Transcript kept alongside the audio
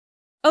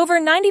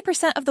Over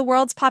 90% of the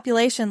world's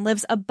population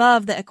lives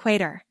above the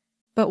equator.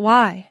 But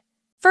why?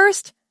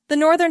 First, the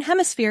Northern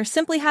Hemisphere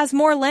simply has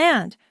more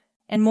land,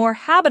 and more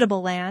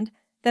habitable land,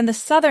 than the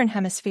Southern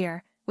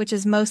Hemisphere, which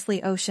is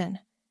mostly ocean.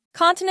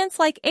 Continents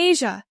like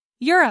Asia,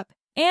 Europe,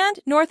 and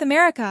North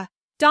America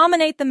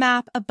dominate the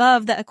map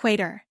above the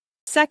equator.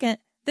 Second,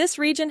 this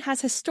region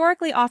has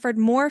historically offered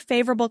more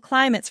favorable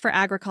climates for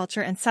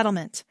agriculture and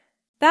settlement.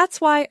 That's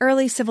why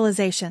early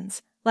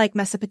civilizations, like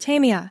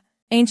Mesopotamia,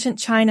 ancient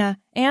China,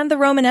 and the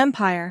Roman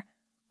Empire,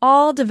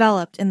 all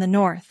developed in the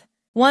north.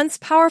 Once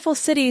powerful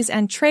cities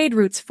and trade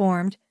routes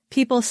formed,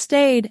 people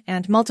stayed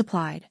and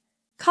multiplied.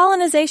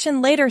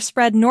 Colonization later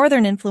spread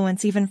northern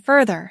influence even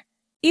further.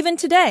 Even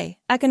today,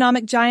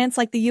 economic giants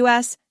like the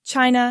US,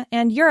 China,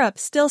 and Europe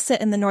still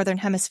sit in the Northern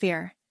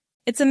Hemisphere.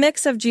 It's a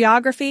mix of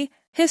geography,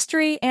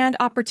 history, and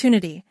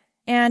opportunity,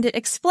 and it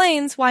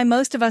explains why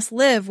most of us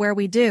live where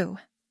we do.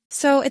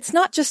 So it's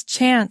not just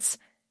chance,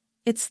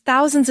 it's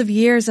thousands of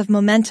years of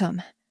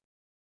momentum.